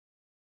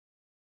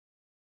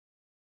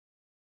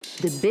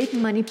The Big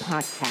Money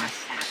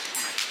Podcast.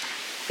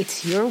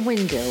 It's your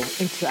window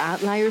into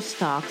outlier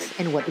stocks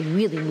and what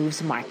really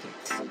moves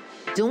markets.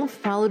 Don't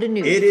follow the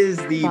news. It is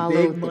the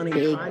Follow Big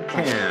Money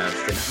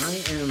Podcast, and I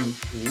am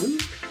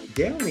Luke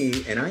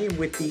Downey, and I am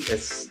with the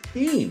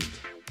esteemed,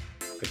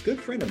 a good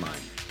friend of mine,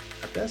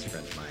 a best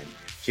friend of mine,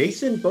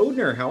 Jason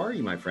Bodner. How are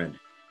you, my friend?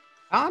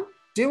 I'm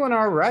doing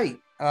all right.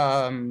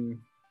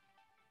 I'm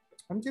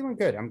doing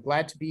good. I'm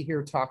glad to be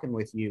here talking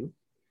with you.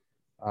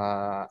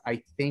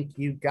 I think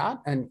you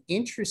got an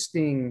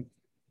interesting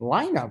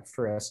lineup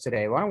for us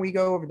today. Why don't we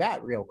go over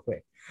that real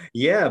quick?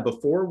 Yeah,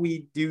 before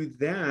we do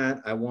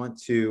that, I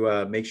want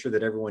to make sure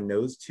that everyone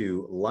knows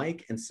to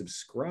like and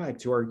subscribe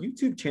to our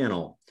YouTube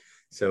channel.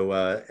 So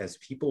as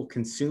people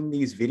consume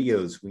these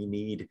videos, we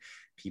need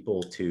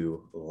people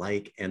to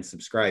like and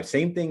subscribe.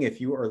 Same thing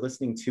if you are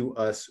listening to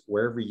us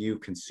wherever you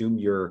consume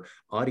your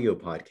audio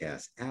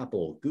podcast,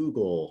 Apple,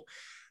 Google,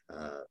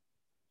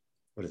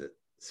 what is it,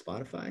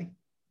 Spotify?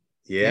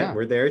 Yeah,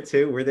 we're there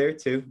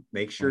too.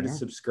 Make sure to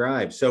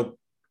subscribe. So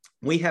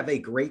we have a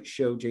great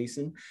show,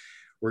 Jason.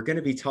 We're going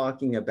to be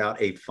talking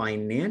about a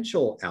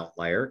financial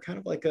outlier, kind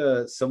of like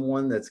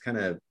someone that's kind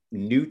of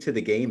new to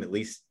the game, at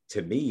least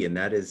to me, and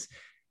that is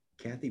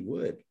Cathie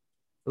Wood.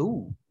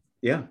 Ooh.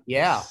 Yeah.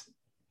 Yeah.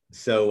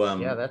 So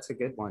yeah, that's a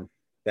good one.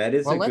 That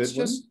is a good one.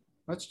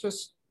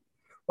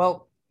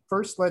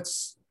 First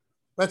let's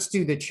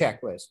do the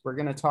checklist. We're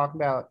going to talk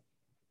about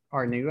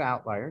our new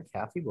outlier,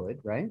 Cathie Wood,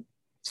 right?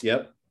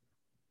 Yep.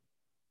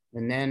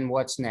 And then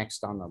what's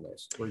next on the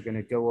list? We're going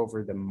to go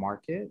over the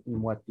market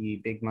and what the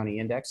Big Money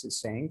Index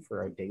is saying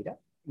for our data.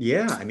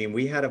 Yeah. I mean,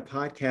 we had a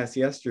podcast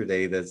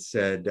yesterday that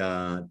said,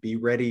 be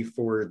ready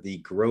for the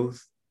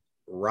growth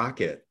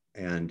rocket.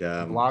 And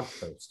blog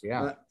post.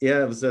 Yeah.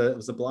 Yeah, it was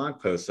a blog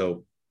post.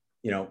 So,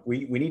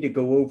 we need to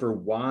go over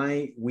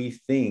why we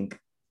think,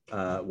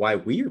 why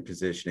we are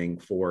positioning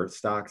for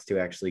stocks to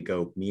actually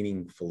go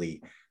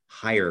meaningfully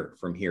higher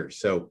from here.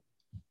 So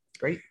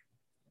great.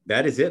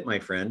 That is it, my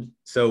friend.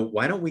 So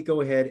why don't we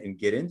go ahead and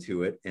get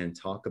into it and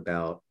talk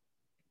about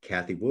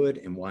Cathie Wood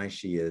and why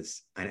she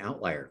is an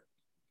outlier.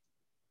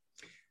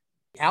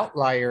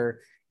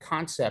 Outlier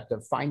concept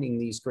of finding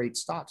these great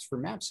stocks for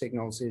map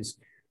signals is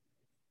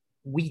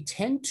we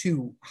tend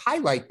to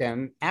highlight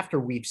them after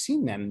we've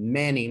seen them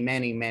many,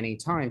 many, many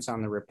times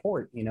on the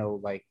report, and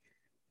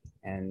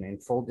in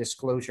full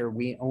disclosure,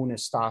 we own a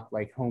stock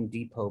like Home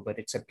Depot, but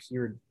it's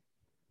appeared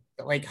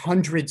like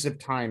hundreds of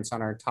times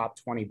on our top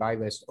 20 buy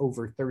list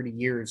over 30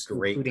 years,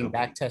 including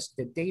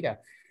back-tested data.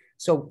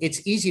 So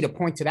it's easy to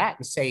point to that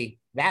and say,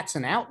 that's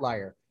an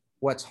outlier.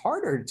 What's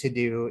harder to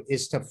do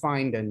is to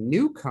find a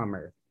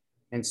newcomer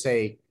and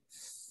say,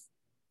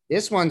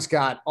 this one's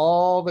got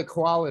all the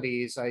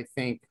qualities I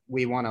think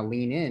we want to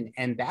lean in.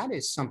 And that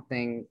is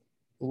something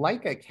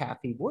like a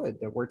Cathie Wood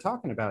that we're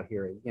talking about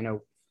here.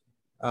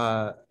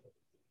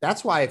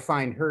 That's why I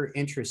find her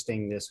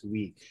interesting this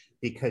week,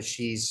 because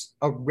she's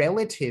a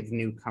relative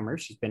newcomer.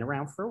 She's been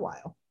around for a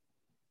while.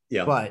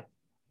 Yeah. But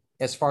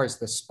as far as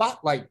the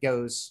spotlight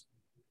goes,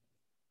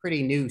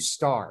 pretty new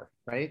star,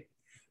 right?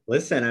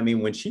 Listen, I mean,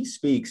 when she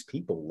speaks,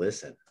 people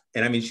listen.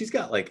 And I mean, she's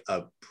got like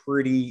a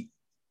pretty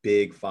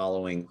big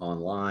following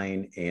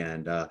online.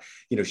 And,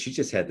 she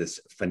just had this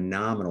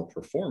phenomenal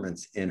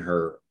performance in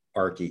her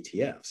ARC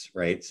ETFs,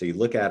 right? So you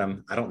look at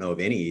them, I don't know of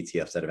any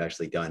ETFs that have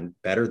actually done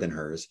better than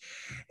hers.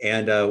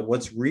 And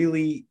what's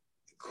really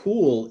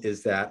cool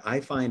is that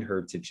I find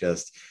her to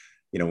just,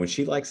 when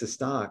she likes a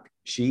stock,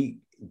 she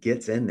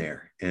gets in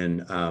there.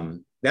 And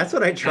that's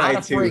what I try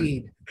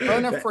unafraid.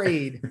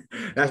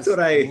 That's what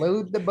I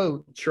load the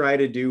boat. Try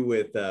to do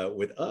with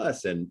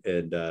us. And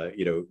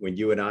when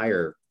you and I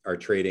are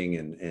trading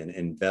and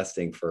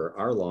investing for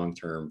our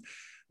long-term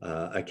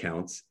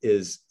accounts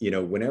is,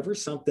 whenever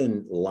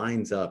something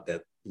lines up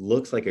that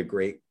looks like a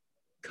great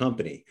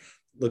company,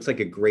 looks like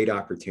a great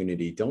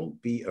opportunity,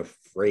 don't be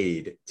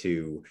afraid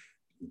to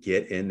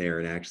get in there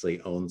and actually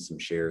own some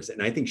shares.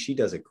 And I think she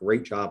does a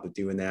great job of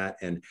doing that.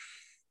 And,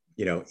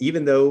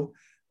 even though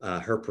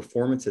her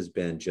performance has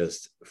been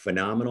just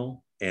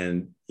phenomenal,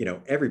 and,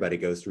 everybody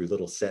goes through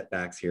little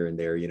setbacks here and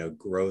there,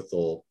 growth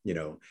will,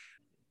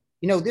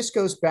 this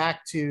goes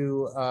back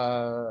to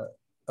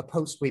a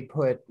post we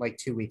put like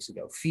 2 weeks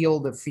ago, feel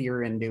the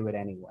fear and do it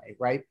anyway,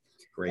 right?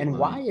 Great and line.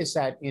 Why is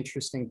that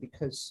interesting?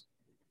 Because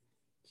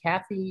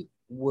Cathie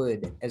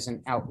Wood, as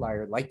an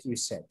outlier, like you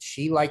said,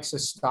 she likes a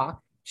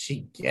stock.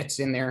 She gets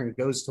in there and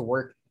goes to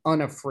work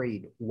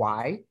unafraid.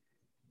 Why?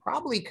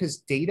 Probably because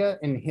data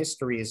and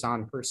history is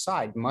on her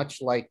side,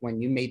 much like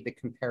when you made the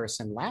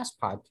comparison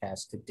last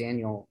podcast to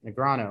Daniel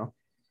Negreanu.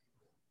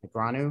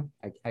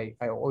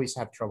 I always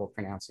have trouble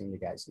pronouncing the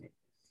guy's name.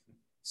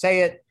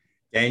 Say it.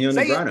 Daniel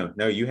Negreanu.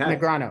 No, you have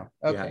Negreanu.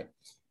 Okay.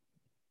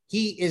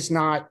 He is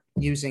not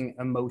using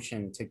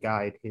emotion to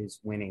guide his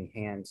winning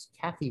hands.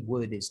 Cathie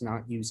Wood is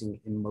not using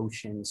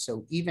emotion.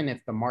 So even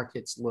if the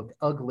markets look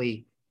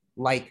ugly,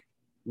 like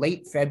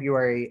late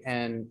February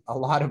and a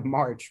lot of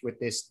March with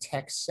this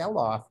tech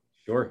sell-off,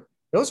 sure,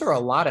 those are a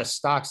lot of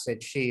stocks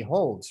that she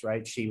holds,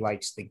 right? She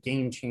likes the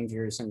game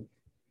changers. And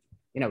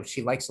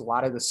she likes a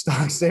lot of the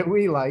stocks that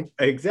we like.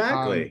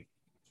 Exactly.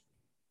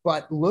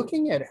 But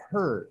looking at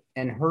her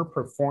and her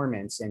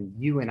performance and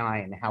you and I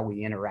and how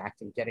we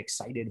interact and get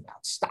excited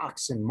about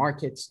stocks and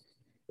markets,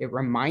 it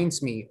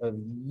reminds me of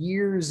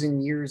years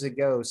and years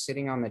ago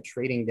sitting on the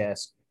trading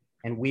desk.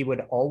 And we would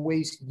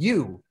always,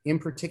 you in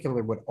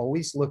particular, would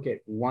always look at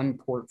one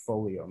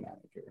portfolio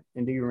manager.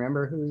 And do you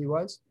remember who he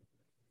was?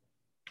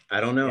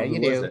 I don't know. Yeah, Who you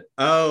was do. it?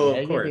 Oh,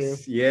 Yeah, of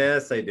course.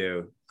 Yes, I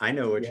do. I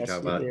know what Yes, you're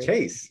talking you about. do.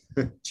 Chase.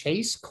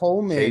 Chase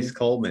Coleman. Chase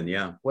Coleman,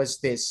 yeah.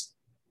 Was this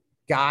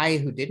guy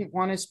who didn't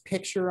want his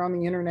picture on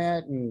the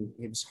internet, and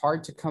it was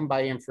hard to come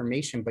by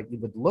information, but you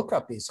would look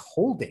up his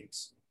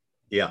holdings.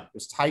 Yeah. It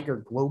was Tiger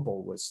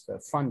Global was the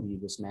fund he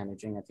was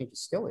managing. I think he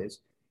still is.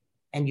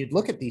 And you'd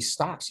look at these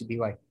stocks, you'd be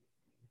like,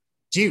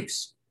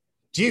 juice,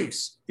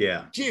 juice,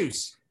 yeah,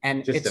 juice.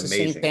 And just it's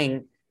amazing. The same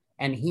thing.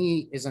 And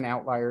he is an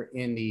outlier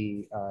in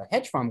the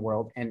hedge fund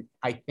world. And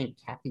I think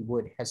Cathie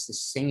Wood has the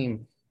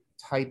same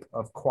type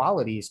of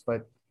qualities,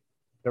 but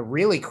the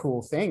really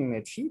cool thing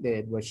that she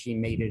did was she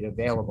made it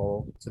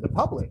available to the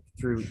public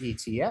through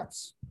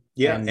ETFs.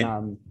 Yeah.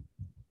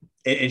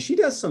 And she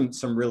does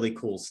some really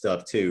cool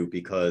stuff too,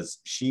 because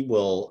she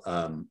will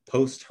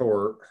post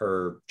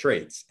her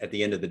trades at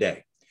the end of the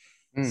day.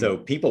 So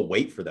people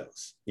wait for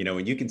those,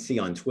 and you can see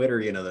on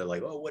Twitter, they're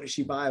like, oh, what does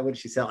she buy? What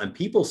does she sell? And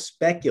people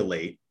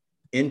speculate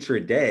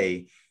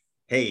intraday,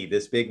 hey,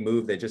 this big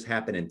move that just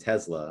happened in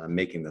Tesla, I'm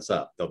making this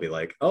up. They'll be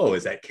like, oh,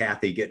 is that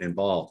Cathie getting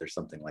involved or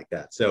something like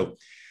that? So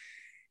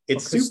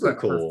it's super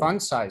cool. Her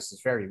fund size is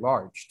very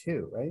large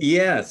too, right?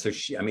 Yeah. So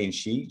she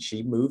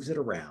moves it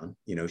around,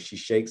 she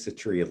shakes a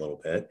tree a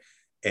little bit.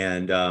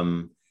 And,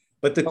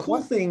 but the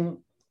cool thing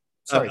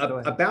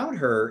about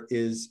her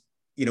is,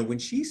 when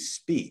she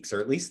speaks, or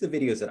at least the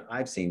videos that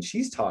I've seen,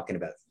 she's talking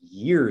about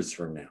years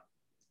from now.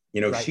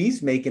 Right.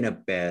 She's making a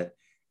bet.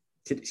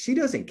 She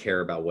doesn't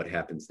care about what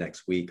happens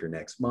next week or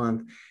next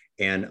month.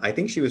 And I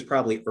think she was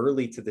probably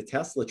early to the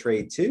Tesla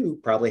trade too,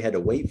 probably had to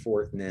wait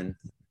for it. And then,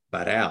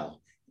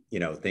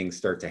 things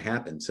start to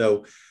happen.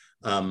 So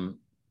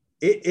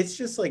it's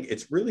just like,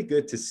 it's really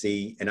good to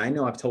see. And I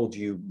know I've told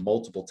you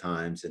multiple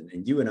times,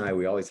 and you and I,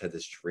 we always had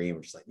this dream.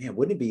 We're just like, man,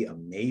 wouldn't it be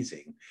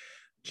amazing,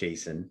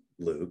 Jason,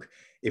 Luke,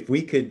 if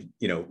we could,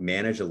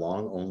 manage a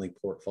long only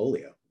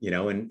portfolio,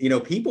 and,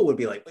 people would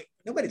be like, wait,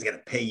 nobody's going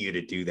to pay you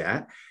to do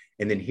that.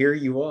 And then here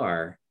you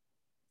are.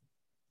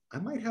 I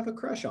might have a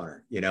crush on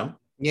her, Yeah.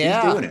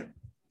 She's doing it.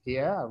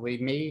 Yeah. We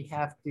may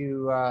have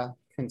to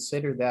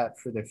consider that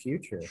for the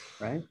future,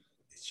 right?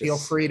 Feel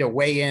free to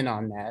weigh in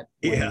on that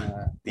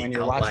when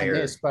you're watching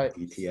this. But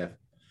ETF.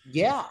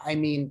 Yeah, I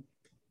mean,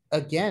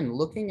 again,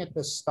 looking at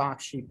the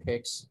stocks she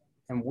picks,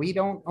 and we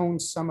don't own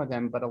some of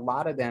them, but a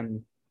lot of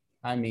them,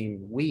 I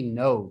mean, we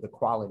know the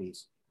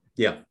qualities.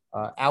 Yeah.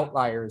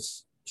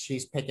 Outliers,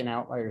 she's picking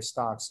outlier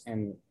stocks.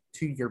 And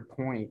to your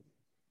point,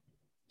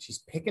 she's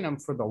picking them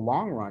for the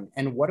long run.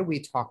 And what do we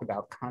talk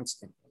about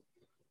constantly?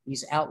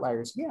 These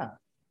outliers, yeah.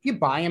 If you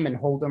buy them and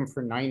hold them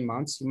for 9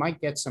 months, you might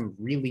get some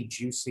really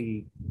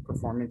juicy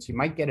performance. You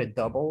might get a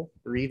double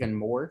or even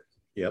more.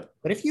 Yep.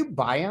 But if you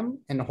buy them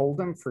and hold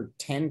them for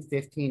 10,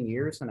 15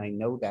 years, and I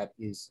know that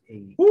is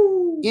a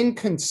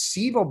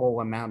inconceivable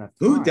amount of time.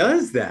 Who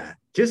does that?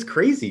 Just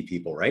crazy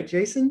people, right,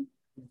 Jason?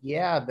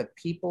 Yeah, the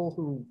people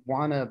who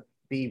want to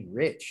be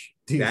rich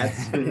do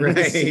That's that.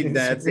 Right.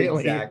 That's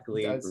really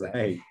exactly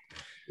right.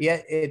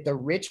 Yeah, the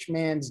rich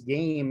man's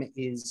game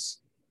is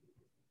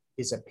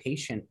a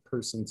patient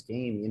person's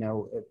game.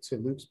 To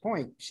Luke's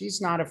point,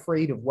 she's not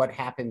afraid of what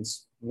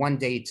happens one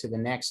day to the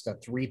next, a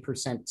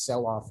 3%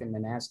 sell-off in the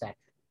NASDAQ.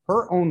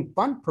 Her own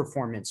fund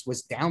performance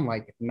was down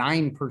like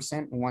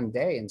 9% in one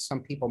day. And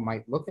some people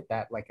might look at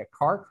that like a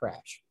car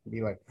crash and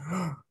be like,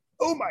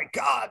 oh my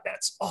God,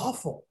 that's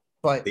awful.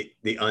 But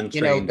the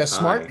untrained the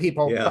smart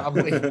people yeah.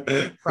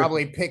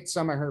 probably picked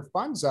some of her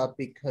funds up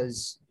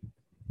because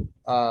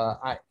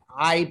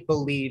I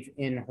believe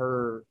in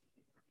her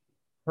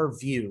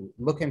view,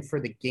 looking for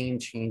the game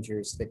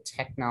changers, the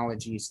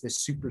technologies, the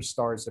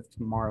superstars of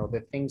tomorrow, the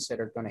things that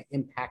are going to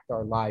impact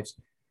our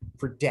lives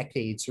for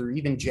decades or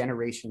even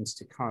generations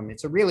to come.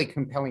 It's a really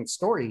compelling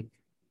story,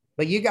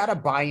 but you got to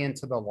buy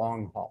into the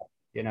long haul.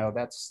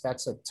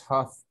 That's a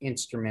tough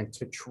instrument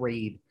to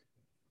trade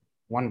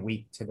 1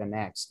 week to the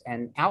next.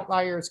 And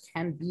outliers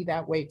can be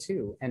that way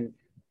too. And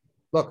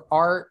look,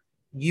 our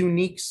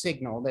unique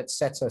signal that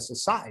sets us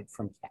aside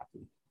from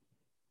Cathie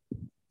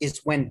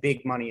is when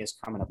big money is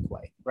coming to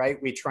play, right?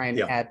 We try and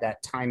add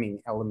that timing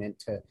element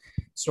to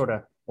sort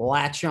of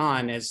latch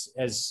on as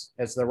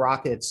the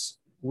rocket's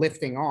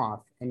lifting off,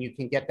 and you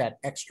can get that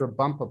extra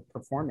bump of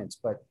performance.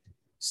 But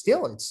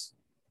still, it's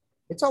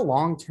a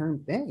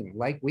long-term thing.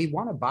 Like, we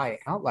want to buy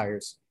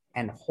outliers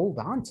and hold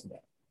on to them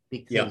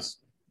because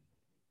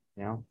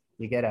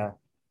you get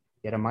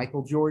a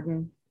Michael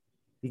Jordan,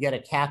 you get a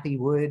Cathie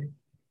Wood,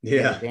 you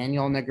get a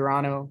Daniel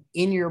Negreanu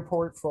in your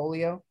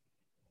portfolio,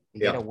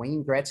 you get a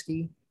Wayne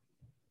Gretzky.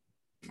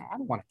 I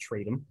don't want to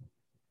trade them.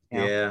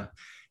 Yeah.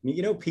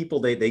 You know, people,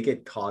 they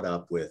get caught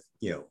up with,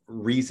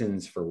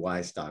 reasons for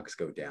why stocks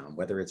go down,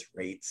 whether it's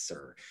rates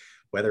or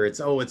whether it's,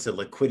 oh, it's a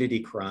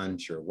liquidity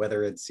crunch, or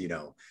whether it's,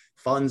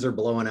 funds are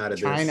blowing out of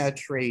China this.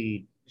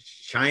 trade.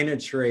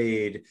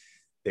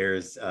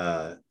 There's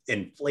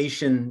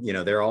inflation,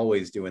 they're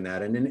always doing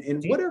that.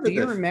 And whatever do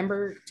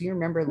you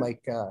remember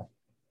like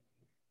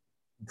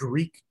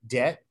Greek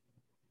debt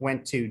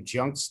went to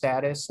junk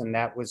status, and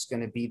that was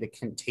going to be the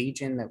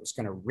contagion that was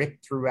going to rip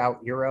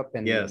throughout Europe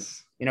and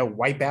yes,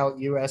 wipe out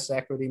US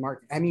equity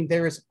market. I mean,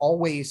 there is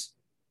always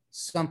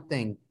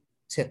something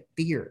to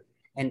fear.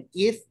 And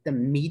if the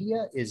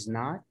media is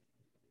not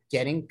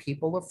getting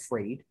people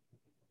afraid,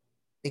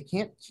 they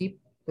can't keep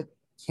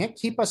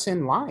us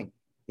in line.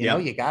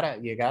 You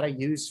gotta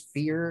use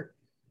fear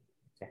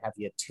to have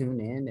you tune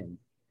in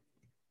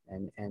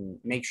and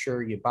make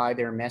sure you buy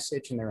their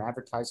message and their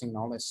advertising and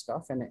all this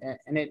stuff. And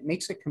it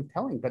makes it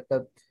compelling. But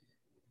the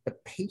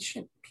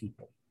patient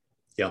people,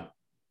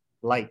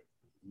 like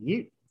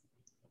you,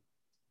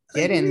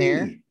 get in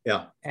there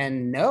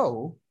and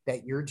know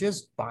that you're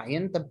just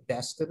buying the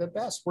best of the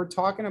best. We're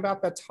talking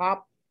about the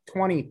top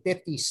 20,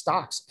 50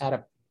 stocks out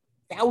of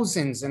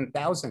thousands and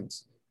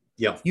thousands.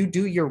 Yeah. If you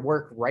do your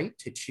work right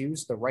to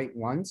choose the right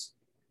ones,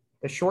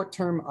 the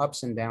short-term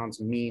ups and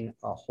downs mean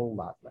a whole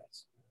lot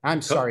less.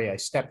 I'm sorry I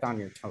stepped on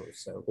your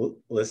toes. So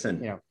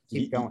listen,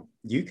 keep going.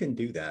 You can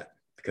do that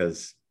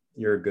because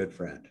you're a good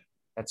friend.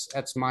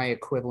 That's my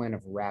equivalent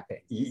of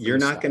rapping. You're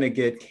not going to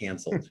get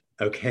canceled.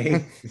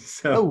 Okay.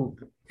 So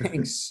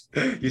thanks.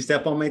 You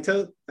step on my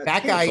toe.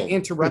 That guy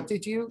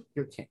interrupted you.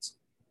 You're canceled.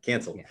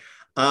 Canceled.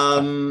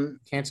 Yeah.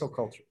 Cancel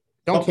culture.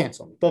 Don't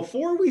cancel me.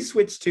 Before we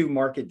switch to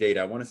market data,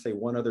 I want to say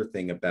one other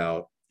thing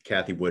about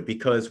Cathie Wood,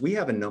 because we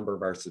have a number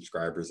of our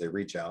subscribers. They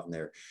reach out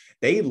and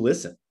they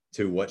listen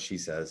to what she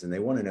says, and they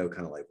want to know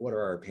kind of like, what are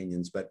our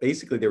opinions? But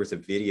basically there was a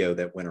video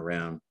that went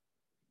around,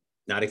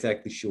 not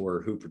exactly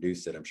sure who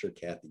produced it. I'm sure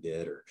Cathie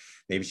did, or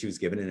maybe she was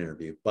given an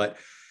interview, but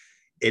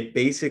it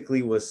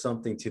basically was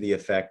something to the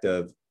effect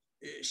of,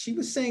 she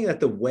was saying that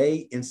the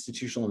way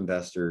institutional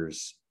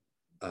investors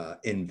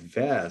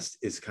invest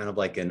is kind of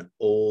like an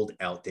old,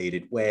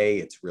 outdated way.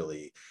 It's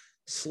really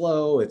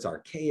slow, it's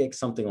archaic,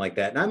 something like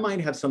that. And I might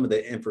have some of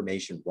the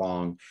information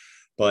wrong,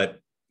 but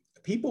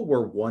people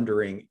were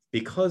wondering,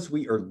 because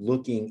we are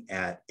looking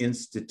at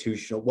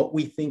what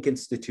we think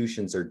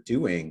institutions are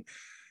doing,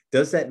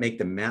 does that make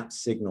the map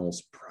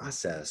signals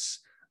process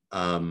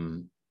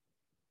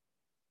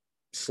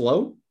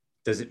slow?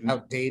 Does it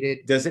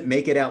outdated? Does it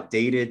make it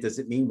outdated? Does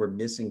it mean we're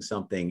missing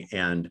something?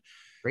 And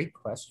great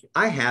question.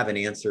 I have an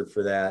answer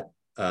for that.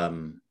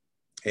 And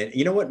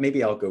you know what?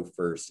 Maybe I'll go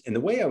first. And the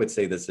way I would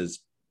say this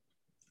is,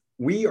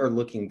 we are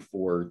looking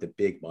for the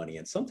big money.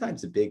 And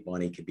sometimes the big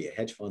money could be a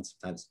hedge fund,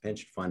 sometimes a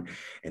pension fund,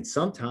 and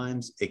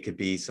sometimes it could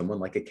be someone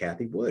like a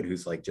Cathie Wood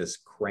who's like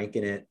just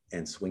cranking it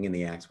and swinging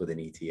the axe with an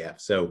ETF.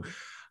 So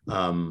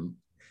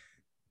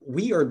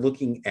we are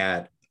looking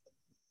at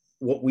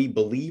what we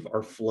believe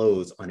are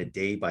flows on a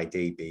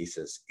day-by-day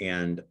basis.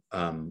 And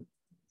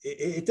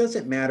it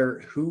doesn't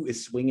matter who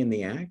is swinging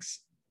the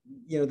axe.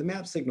 The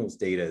map signals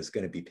data is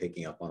going to be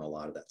picking up on a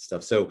lot of that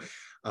stuff. So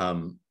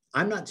I'm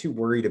not too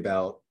worried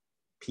about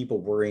people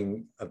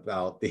worrying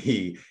about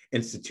the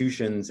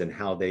institutions and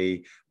how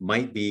they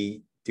might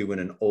be doing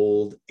an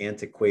old,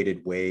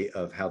 antiquated way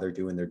of how they're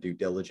doing their due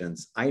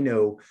diligence. I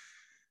know,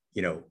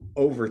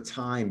 over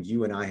time,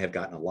 you and I have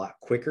gotten a lot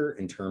quicker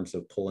in terms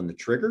of pulling the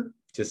trigger.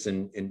 Just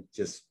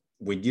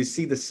when you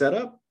see the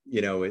setup,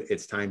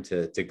 it's time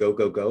to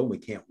go. We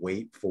can't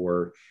wait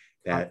for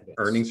that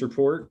earnings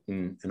report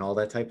and all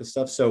that type of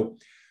stuff. So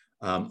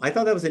I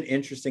thought that was an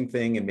interesting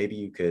thing, and maybe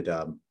you could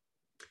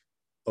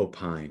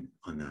opine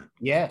on that.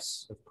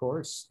 Yes, of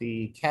course.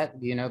 The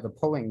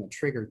pulling the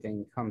trigger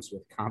thing comes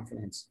with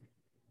confidence.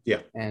 Yeah.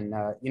 And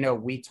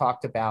we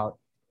talked about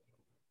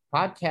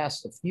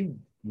podcast a few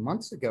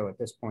months ago at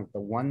this point,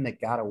 the one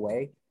that got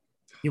away.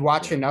 You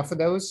watch enough of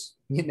those,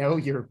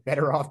 you're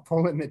better off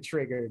pulling the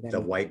trigger than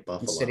the white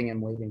buffalo sitting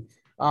and waiting.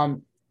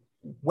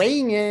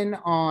 Weighing in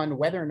on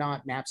whether or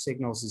not map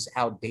signals is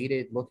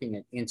outdated, looking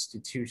at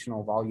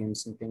institutional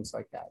volumes and things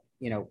like that.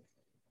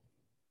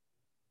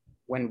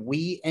 When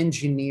we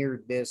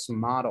engineered this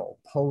model,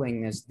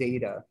 pulling this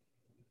data,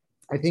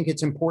 I think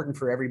it's important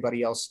for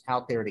everybody else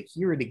out there to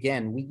hear it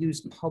again. We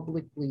use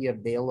publicly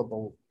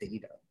available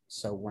data.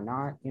 So we're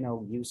not,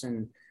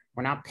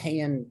 we're not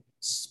paying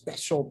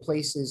special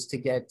places to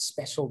get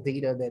special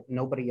data that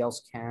nobody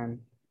else can.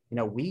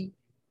 We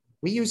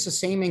use the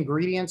same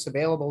ingredients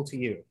available to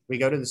you. We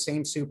go to the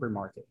same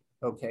supermarket,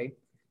 okay?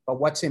 But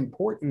what's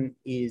important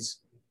is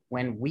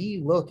when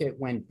we look at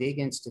when big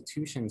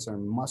institutions are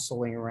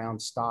muscling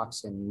around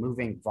stocks and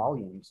moving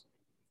volumes,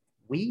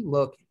 we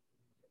look,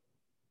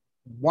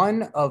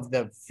 one of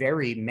the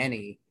very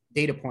many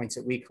data points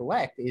that we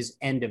collect is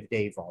end of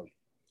day volume.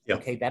 Yep.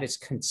 Okay, that is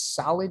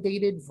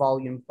consolidated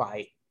volume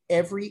by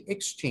every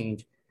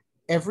exchange,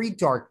 every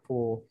dark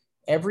pool,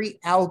 every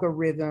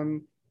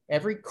algorithm,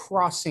 every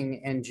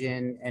crossing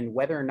engine, and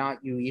whether or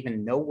not you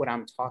even know what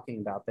I'm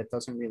talking about, that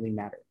doesn't really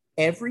matter.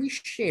 every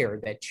share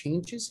that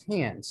changes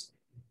hands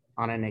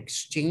on an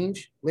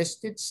exchange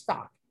listed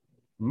stock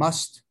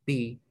must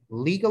be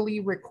legally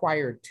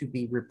required to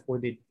be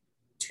reported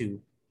to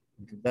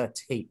the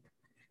tape.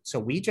 So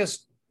we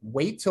just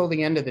wait till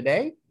the end of the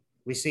day.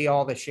 We see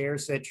all the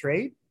shares that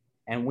trade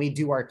and we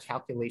do our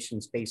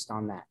calculations based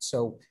on that.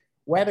 So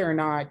whether or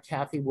not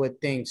Cathie Wood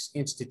thinks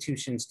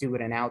institutions do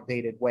it an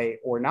outdated way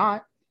or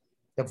not,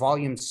 the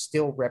volume's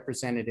still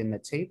represented in the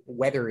tape.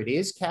 Whether it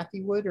is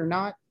Cathie Wood or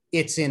not,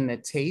 it's in the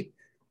tape.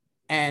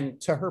 And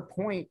to her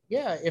point,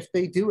 yeah, if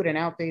they do it an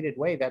outdated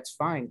way, that's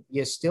fine.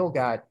 You still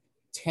got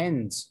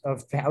tens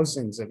of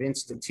thousands of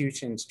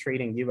institutions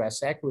trading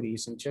US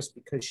equities. And just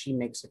because she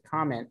makes a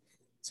comment,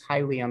 it's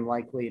highly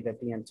unlikely that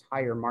the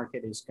entire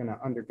market is going to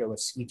undergo a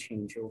sea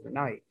change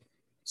overnight.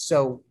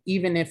 So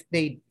even if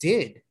they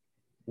did,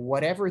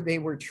 whatever they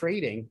were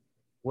trading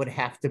would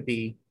have to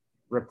be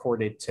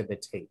reported to the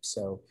tape.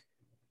 So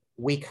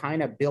we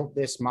kind of built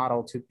this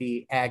model to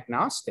be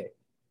agnostic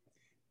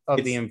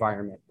of the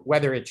environment,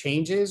 whether it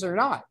changes or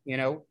not. You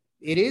know,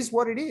 it is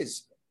what it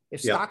is.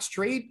 If stocks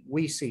trade,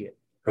 we see it.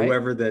 Right?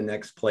 Whoever the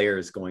next player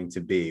is going to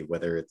be,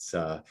 whether it's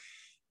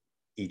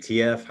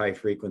ETF, high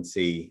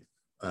frequency,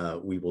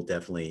 we will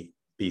definitely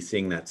be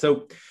seeing that.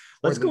 So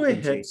let's go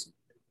ahead.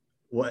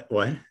 What?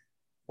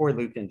 Or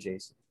Luke and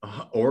Jason.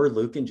 Or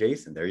Luke and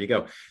Jason. There you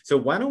go. So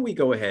why don't we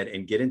go ahead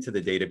and get into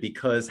the data,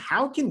 because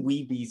how can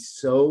we be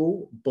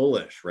so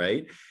bullish,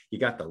 right? You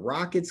got the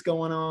rockets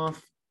going off.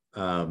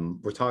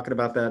 We're talking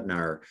about that in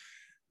our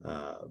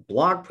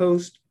blog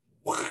post.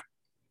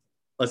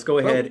 Let's go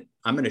ahead.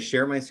 I'm going to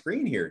share my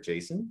screen here,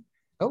 Jason.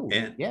 Oh,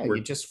 and yeah,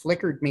 you just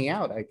flickered me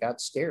out. I got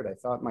scared. I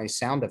thought my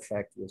sound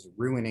effect was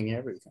ruining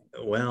everything.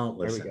 Well,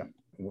 listen,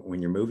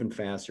 when you're moving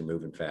fast, you're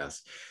moving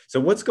fast. So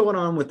what's going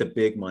on with the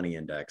big money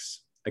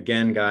index?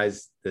 Again,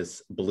 guys,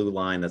 this blue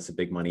line, that's the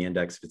big money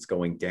index. If it's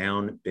going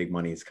down, big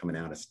money is coming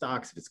out of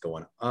stocks. If it's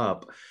going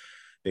up,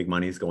 big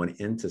money is going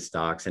into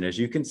stocks. And as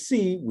you can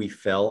see, we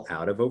fell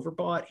out of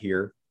overbought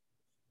here.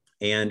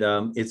 And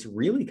it's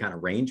really kind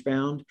of range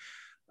bound.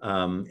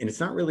 And it's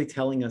not really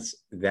telling us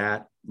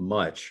that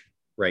much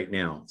right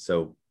now.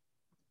 So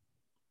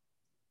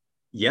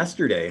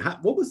yesterday,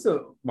 what was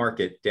the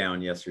market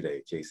down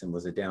yesterday, Jason?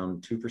 Was it down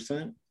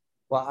 2%?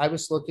 Well, I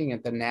was looking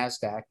at the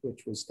NASDAQ,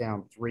 which was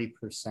down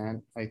 3%.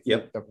 I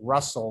think the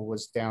Russell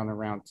was down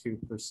around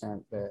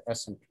 2%. The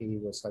S&P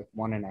was like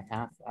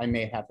 1.5%. I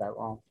may have that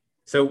wrong.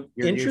 So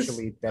you're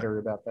usually better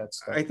about that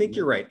stuff. I think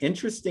you're right.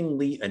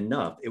 Interestingly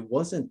enough, it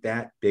wasn't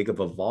that big of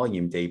a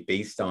volume day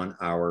based on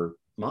our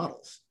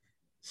models.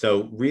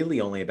 So really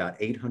only about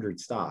 800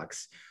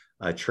 stocks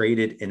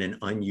traded in an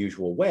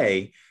unusual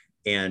way.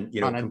 And,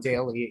 you know,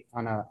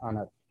 on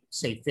a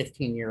say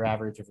 15-year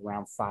average of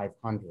around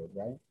 500,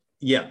 right?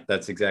 Yeah,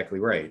 that's exactly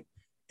right.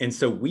 And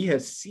so we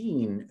have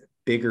seen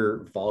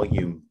bigger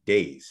volume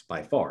days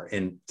by far.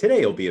 And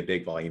today will be a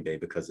big volume day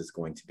because it's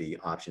going to be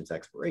options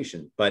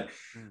expiration. But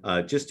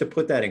just to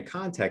put that in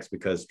context,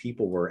 because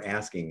people were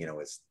asking, you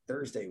know, it's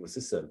Thursday, was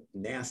this a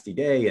nasty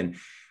day? And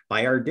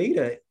by our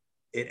data,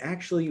 it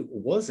actually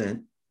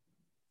wasn't.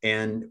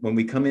 And when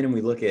we come in and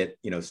we look at,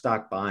 you know,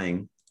 stock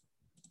buying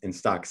and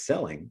stock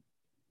selling,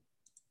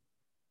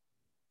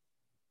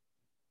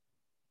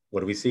 what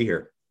do we see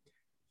here?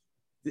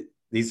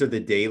 These are the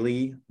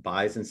daily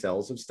buys and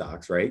sells of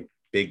stocks, right?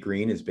 Big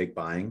green is big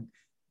buying.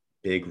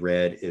 Big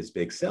red is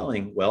big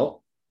selling.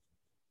 Well,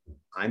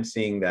 I'm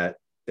seeing that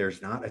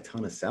there's not a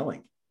ton of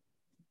selling,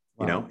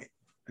 you know?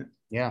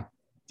 Yeah.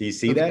 Do you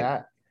see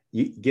that?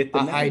 You get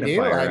the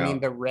magnifier I out. mean,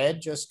 the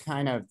red just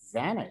kind of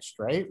vanished,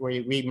 right?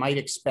 We might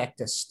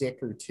expect a stick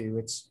or two.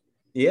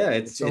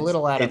 It's a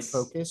little out of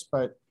focus,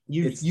 but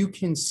you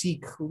can see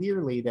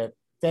clearly that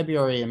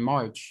February and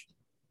March,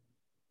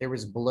 there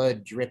was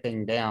blood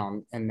dripping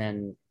down, and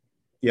then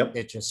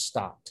it just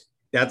stopped.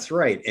 That's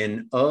right.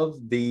 And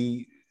of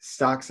the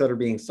stocks that are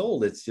being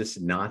sold, it's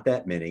just not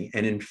that many.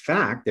 And in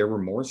fact, there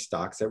were more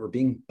stocks that were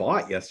being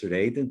bought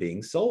yesterday than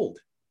being sold.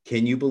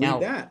 Can you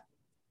believe that?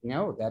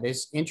 No, that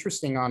is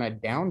interesting on a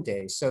down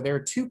day. So there are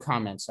two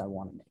comments I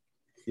want to make.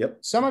 Yep.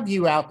 Some of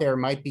you out there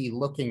might be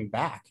looking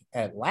back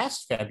at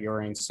last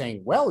February and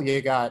saying, well,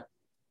 you got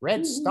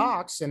red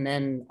stocks, and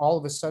then all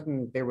of a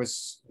sudden there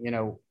was, you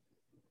know,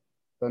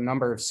 the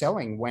number of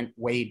selling went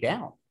way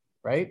down,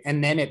 right?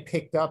 And then it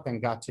picked up and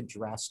got to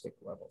drastic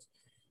levels.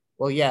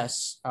 Well,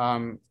 yes,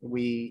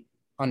 we,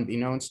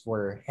 unbeknownst,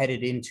 were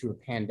headed into a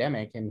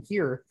pandemic, and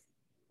here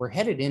we're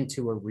headed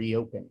into a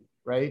reopening,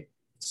 right?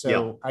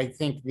 So I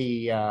think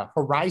the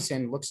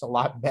horizon looks a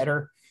lot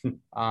better.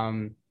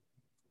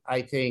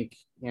 I think,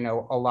 you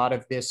know, a lot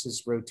of this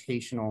is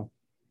rotational.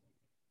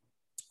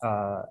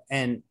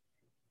 And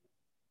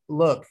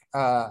look,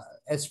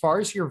 as far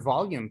as your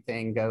volume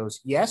thing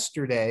goes,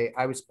 yesterday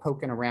I was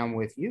poking around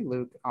with you,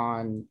 Luke,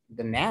 on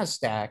the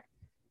NASDAQ,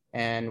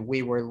 and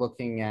we were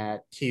looking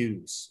at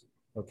Qs,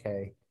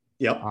 okay?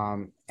 Yep.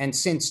 And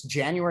since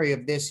January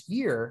of this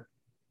year,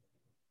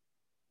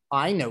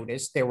 I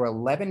noticed there were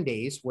 11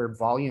 days where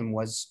volume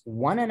was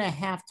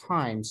 1.5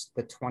 times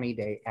the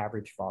 20-day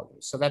average volume.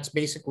 So that's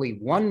basically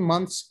 1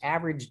 month's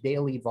average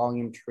daily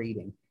volume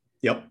trading.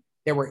 Yep.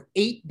 There were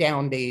 8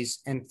 down days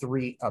and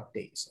 3 up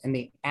days. And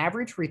the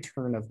average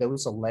return of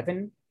those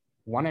 11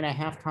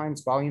 1.5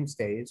 times volumes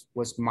days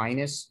was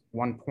minus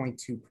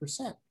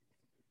 1.2%.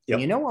 Yep.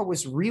 You know what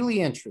was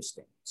really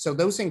interesting? So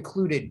those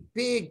included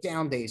big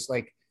down days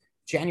like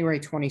January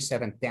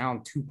 27th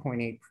down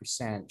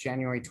 2.8%,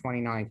 January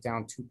 29th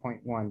down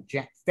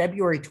 2.1%,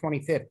 February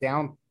 25th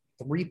down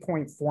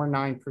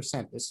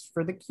 3.49%. This is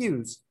for the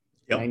Qs.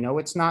 Yep. I know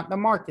it's not the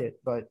market,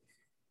 but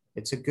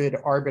it's a good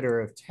arbiter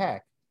of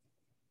tech.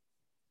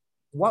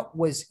 What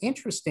was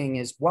interesting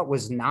is what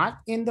was not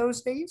in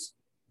those days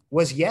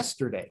was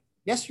yesterday.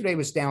 Yesterday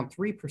was down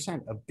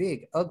 3%, a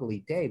big,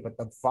 ugly day, but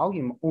the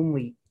volume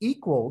only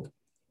equaled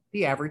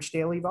the average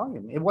daily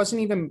volume. It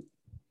wasn't even,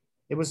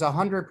 it was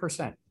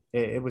 100%.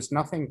 It was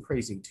nothing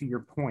crazy, to your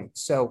point.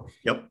 So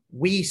yep.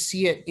 We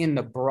see it in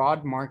the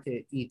broad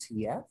market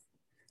ETF.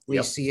 We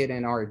yep. see it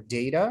in our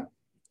data,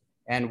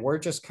 and we're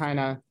just kind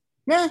of,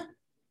 meh.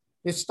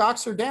 If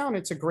stocks are down,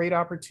 it's a great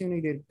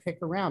opportunity to pick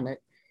around it.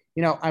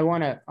 You know, I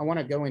want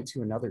to go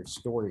into another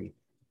story.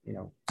 You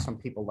know, some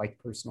people like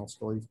personal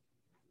stories.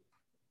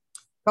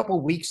 A couple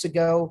of weeks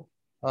ago,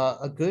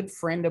 a good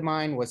friend of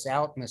mine was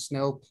out in the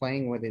snow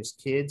playing with his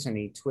kids, and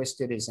he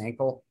twisted his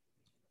ankle.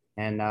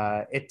 And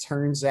it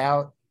turns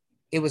out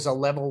it was a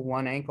level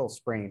 1 ankle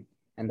sprain.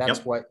 And that's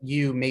yep. what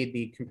you made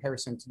the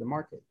comparison to the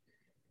market.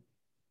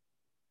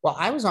 Well,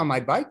 I was on my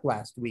bike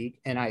last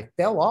week and I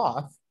fell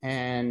off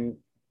and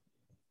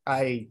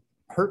I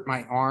hurt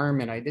my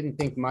arm and I didn't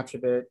think much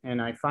of it.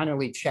 And I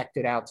finally checked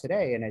it out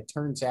today and it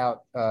turns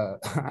out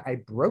I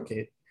broke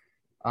it.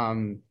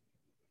 The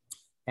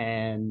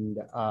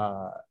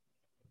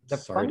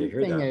funny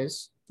thing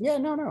is,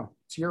 no,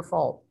 it's your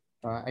fault.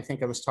 I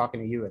think I was talking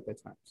to you at the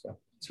time, so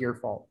it's your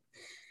fault.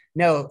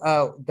 No,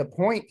 the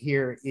point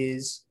here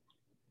is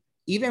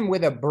even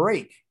with a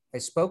break, I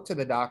spoke to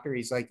the doctor.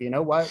 He's like, you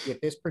know what, with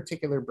this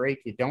particular break,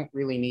 you don't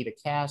really need a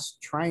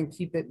cast. Try and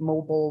keep it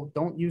mobile.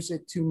 Don't use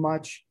it too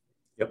much.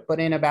 Yep. But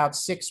in about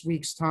 6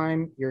 weeks'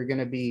 time, you're going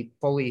to be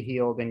fully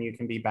healed and you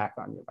can be back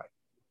on your bike.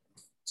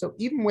 So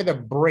even with a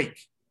break,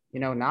 you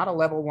know, not a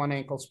level 1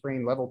 ankle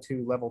sprain, level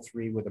 2, level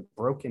 3 with a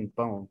broken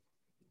bone,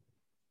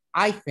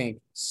 I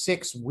think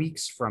 6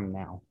 weeks from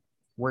now,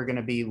 we're going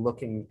to be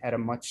looking at a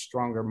much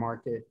stronger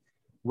market.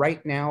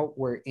 Right now,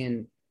 we're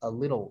in a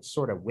little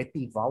sort of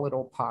whippy,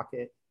 volatile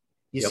pocket.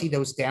 You yep. see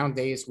those down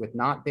days with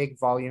not big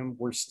volume.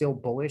 We're still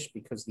bullish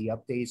because the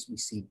up days, we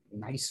see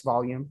nice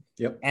volume.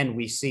 Yep. And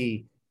we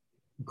see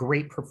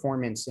great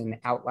performance in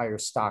outlier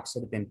stocks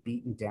that have been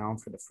beaten down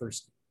for the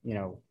first,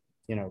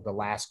 the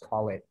last,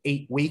 call it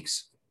 8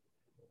 weeks.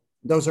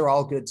 Those are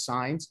all good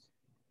signs.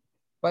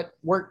 But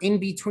we're in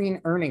between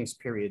earnings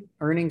period.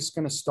 Earnings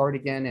going to start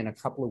again in a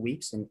couple of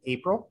weeks in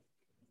April.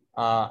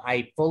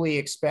 I fully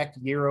expect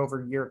year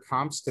over year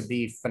comps to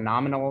be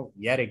phenomenal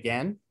yet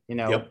again,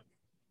 Yep.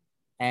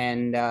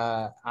 And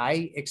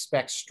I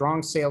expect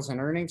strong sales and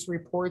earnings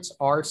reports.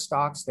 Our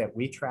stocks that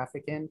we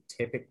traffic in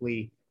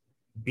typically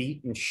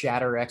beat and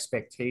shatter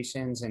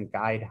expectations and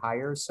guide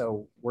higher.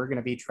 So we're going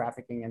to be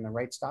trafficking in the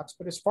right stocks.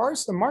 But as far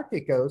as the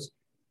market goes,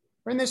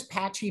 we're in this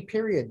patchy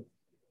period.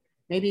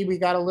 Maybe we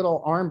got a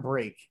little arm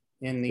break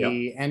in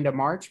the end of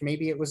March.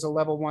 Maybe it was a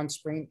level 1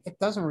 sprain. It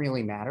doesn't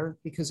really matter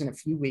because in a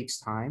few weeks'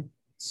 time,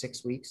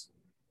 6 weeks,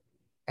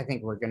 I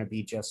think we're going to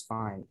be just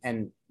fine.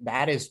 And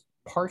that is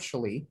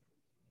partially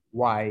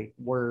why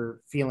we're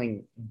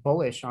feeling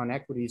bullish on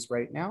equities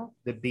right now.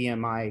 The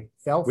BMI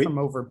fell from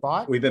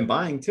overbought. We've been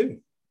buying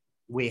too.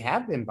 We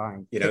have been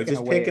buying.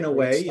 Just picking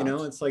away,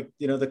 it's like,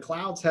 the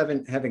clouds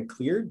haven't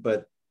cleared,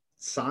 but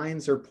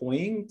signs are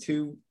pointing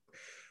to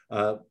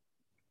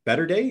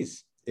better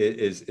days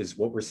is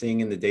what we're seeing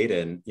in the data.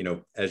 And,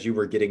 as you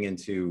were getting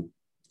into,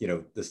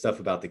 the stuff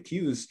about the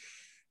Qs,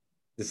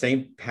 the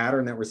same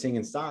pattern that we're seeing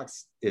in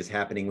stocks is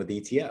happening with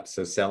ETFs.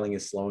 So selling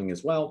is slowing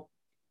as well.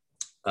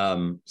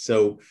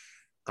 So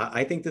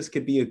I think this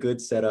could be a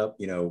good setup.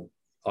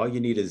 All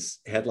you need is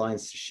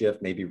headlines to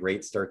shift, maybe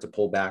rates start to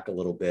pull back a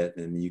little bit,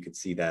 and you could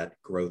see that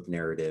growth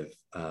narrative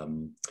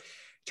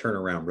turn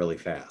around really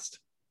fast.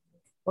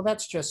 Well,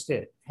 that's just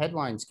it.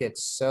 Headlines get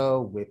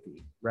so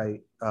whippy,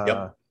 right?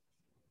 Yep.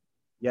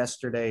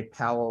 Yesterday,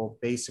 Powell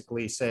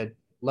basically said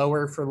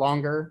lower for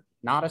longer,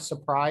 not a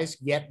surprise,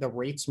 yet the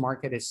rates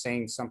market is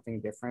saying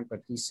something different, but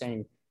he's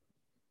saying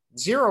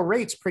zero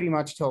rates pretty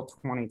much till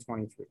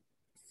 2023.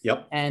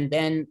 Yep. And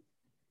then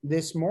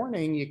this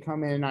morning you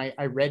come in,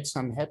 I read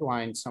some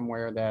headline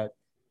somewhere that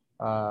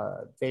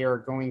they are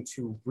going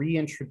to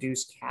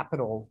reintroduce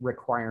capital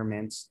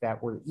requirements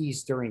that were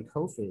eased during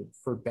COVID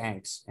for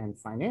banks and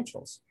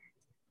financials.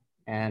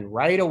 And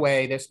right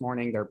away this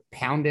morning, they're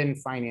pounding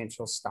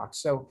financial stocks.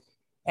 So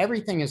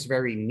everything is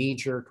very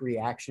knee-jerk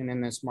reaction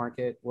in this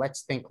market.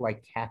 Let's think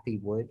like Cathie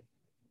would.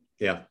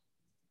 Yeah.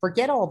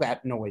 Forget all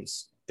that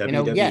noise.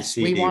 WWCD, yes,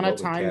 we want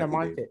to time the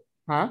market.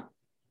 Huh?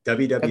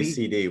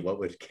 WWCD, what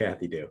would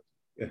Cathie do?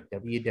 Yeah.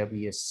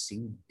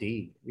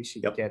 WWCD. We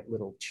should get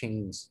little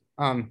chains.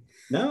 No,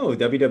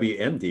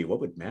 WWMD. What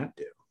would MAP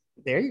do?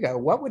 There you go.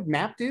 What would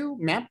MAP do?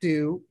 MAP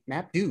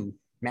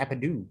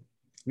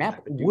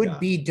would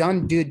be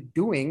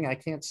doing. I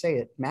can't say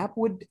it. MAP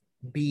would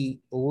be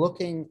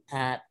looking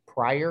at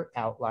prior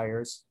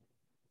outliers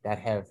that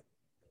have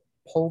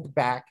pulled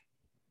back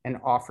and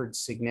offered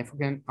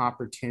significant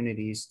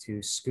opportunities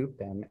to scoop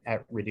them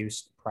at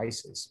reduced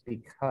prices,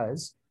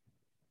 because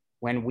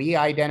when we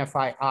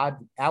identify odd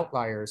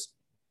outliers,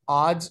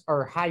 odds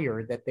are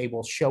higher that they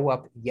will show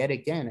up yet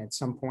again at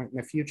some point in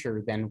the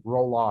future, then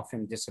roll off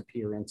and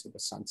disappear into the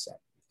sunset.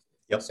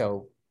 Yep.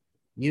 So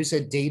use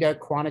a data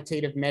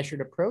quantitative measured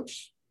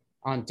approach.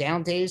 On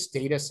down days,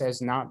 data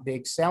says not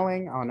big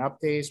selling. On up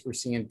days, we're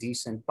seeing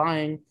decent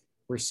buying.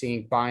 We're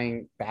seeing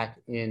buying back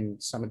in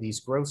some of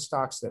these growth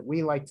stocks that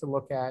we like to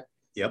look at.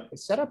 Yep. The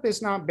setup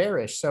is not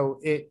bearish. So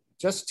it,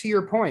 just to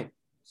your point,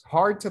 it's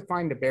hard to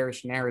find a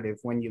bearish narrative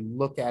when you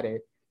look at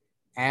it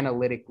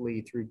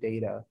analytically through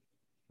data.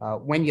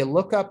 When you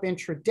look up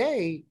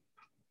intraday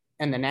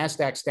and the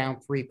NASDAQ's down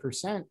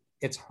 3%,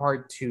 it's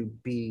hard to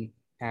be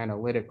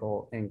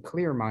analytical and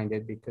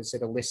clear-minded because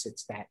it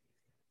elicits that,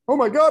 oh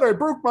my God, I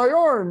broke my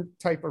arm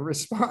type of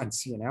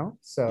response, you know?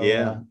 So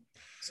yeah,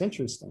 it's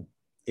interesting.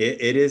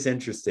 It is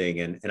interesting.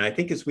 And I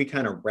think as we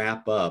kind of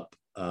wrap up,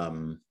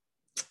 got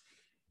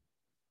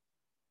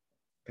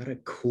a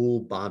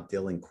cool Bob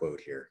Dylan quote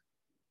here.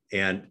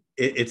 And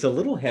it's a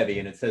little heavy,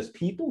 and it says,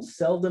 people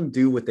seldom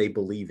do what they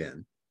believe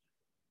in.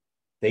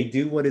 They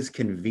do what is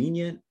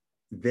convenient,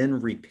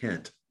 then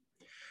repent.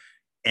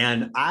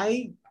 And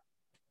I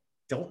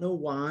don't know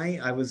why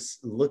I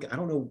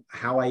don't know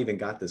how I even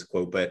got this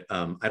quote, but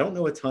I don't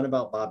know a ton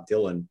about Bob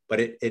Dylan,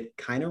 but it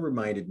kind of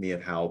reminded me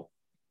of how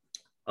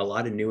a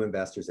lot of new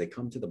investors, they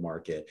come to the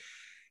market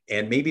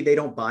and maybe they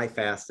don't buy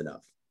fast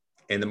enough,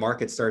 and the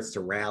market starts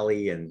to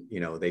rally, and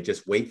they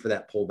just wait for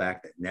that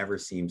pullback that never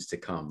seems to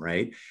come,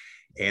 right?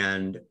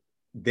 And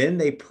then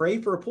they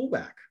pray for a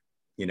pullback,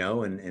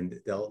 and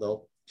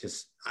they'll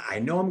just, I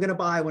know I'm going to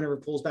buy whenever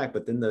it pulls back,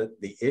 but then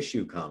the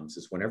issue comes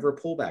is whenever a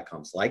pullback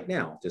comes, like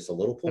now, just a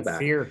little pullback,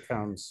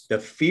 the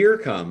fear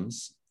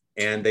comes,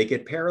 and they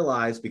get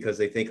paralyzed because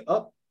they think,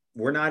 oh,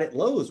 we're not at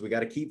lows, we got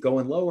to keep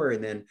going lower.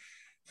 And then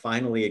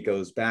finally it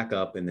goes back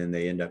up, and then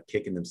they end up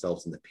kicking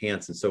themselves in the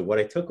pants. And so what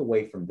I took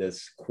away from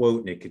this quote,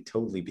 and it could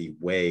totally be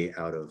way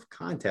out of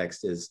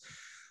context, is,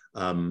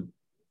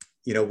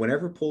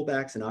 whenever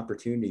pullbacks and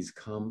opportunities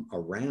come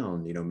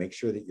around, make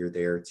sure that you're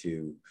there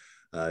to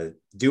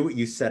do what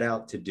you set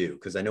out to do.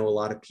 Because I know a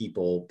lot of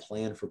people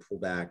plan for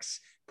pullbacks,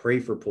 pray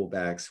for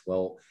pullbacks.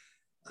 Well,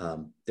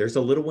 there's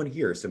a little one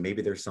here, so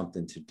maybe there's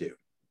something to do.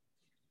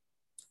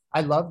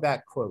 I love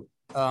that quote.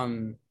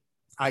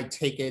 I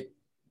take it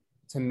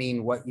to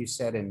mean what you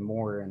said and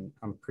more, and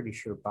I'm pretty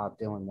sure Bob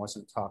Dylan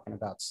wasn't talking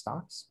about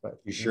stocks, but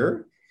you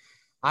sure?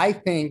 I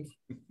think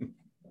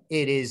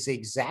it is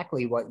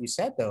exactly what you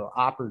said, though.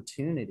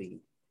 Opportunity,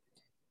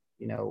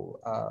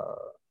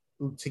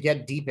 to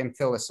get deep and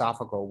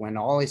philosophical, when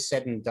all is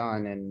said and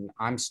done, and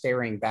I'm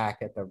staring back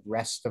at the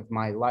rest of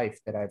my life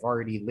that I've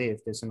already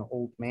lived as an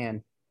old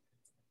man,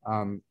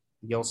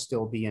 you'll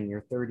still be in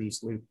your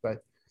 30s, Luke,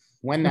 but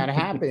when that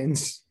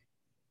happens,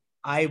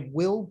 I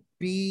will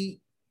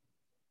be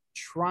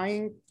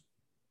trying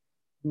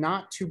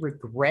not to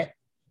regret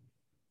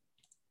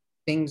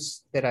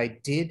things that I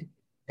did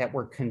that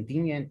were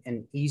convenient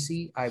and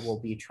easy. I will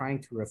be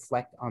trying to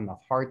reflect on the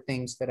hard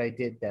things that I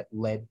did that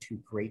led to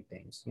great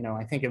things.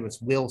 I think it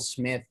was Will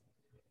Smith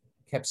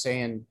kept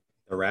saying,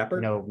 the rapper?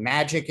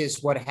 Magic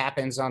is what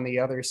happens on the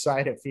other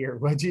side of fear.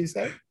 What'd you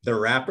say? The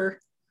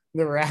rapper?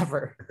 The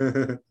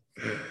rapper.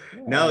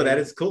 No, that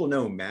is cool.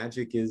 No,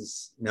 magic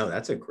is,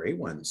 that's a great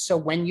one. So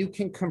when you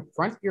can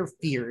confront your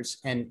fears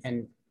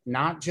and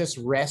not just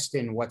rest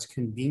in what's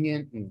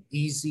convenient and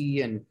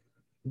easy and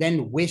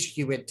then wish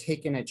you had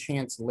taken a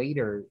chance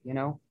later,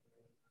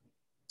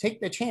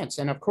 take the chance.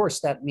 And of course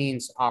that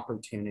means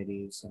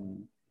opportunities.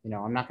 And,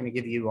 I'm not going to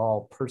give you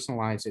all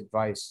personalized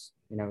advice,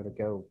 to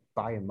go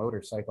buy a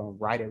motorcycle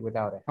and ride it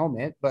without a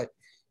helmet. But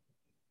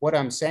what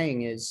I'm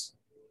saying is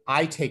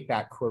I take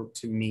that quote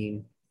to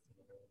mean,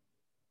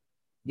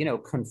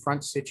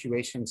 confront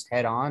situations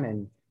head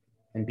on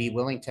and be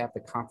willing to have the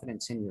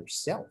confidence in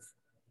yourself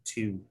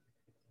to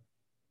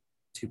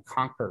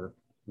conquer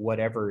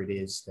whatever it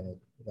is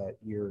that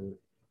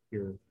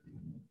you're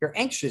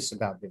anxious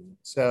about doing.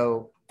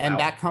 So, and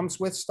that comes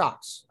with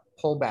stocks,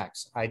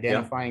 pullbacks,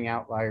 identifying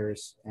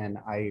outliers, and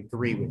I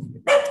agree with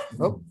you.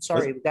 Oh,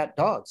 sorry, we got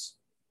dogs.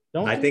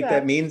 I think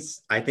that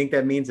means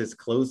it's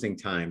closing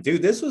time.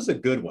 Dude, this was a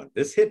good one.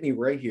 This hit me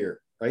right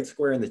here, right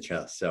square in the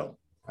chest. So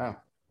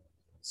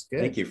it's good.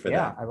 Thank you for that.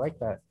 Yeah, I like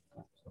that.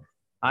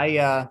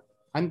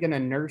 I'm gonna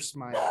nurse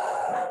my.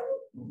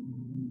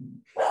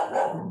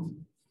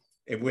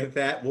 And with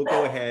that, we'll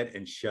go ahead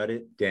and shut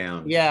it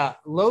down. Yeah,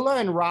 Lola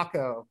and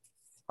Rocco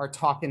are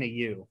talking to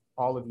you,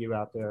 all of you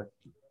out there.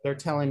 They're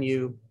telling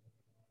you,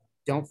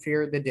 don't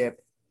fear the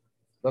dip.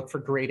 Look for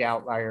great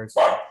outliers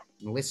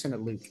and listen to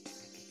Luke.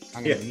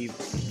 I'm going to mute.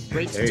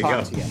 Great to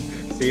talk to you.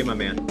 See you, my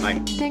man.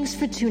 Bye. Thanks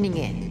for tuning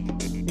in.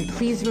 And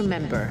please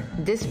remember,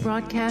 this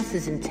broadcast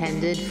is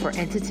intended for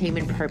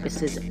entertainment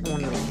purposes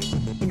only.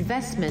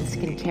 Investments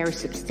can carry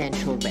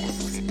substantial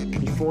risks.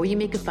 Before you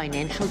make a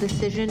financial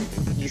decision,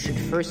 you should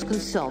first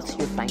consult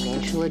your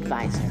financial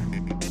advisor.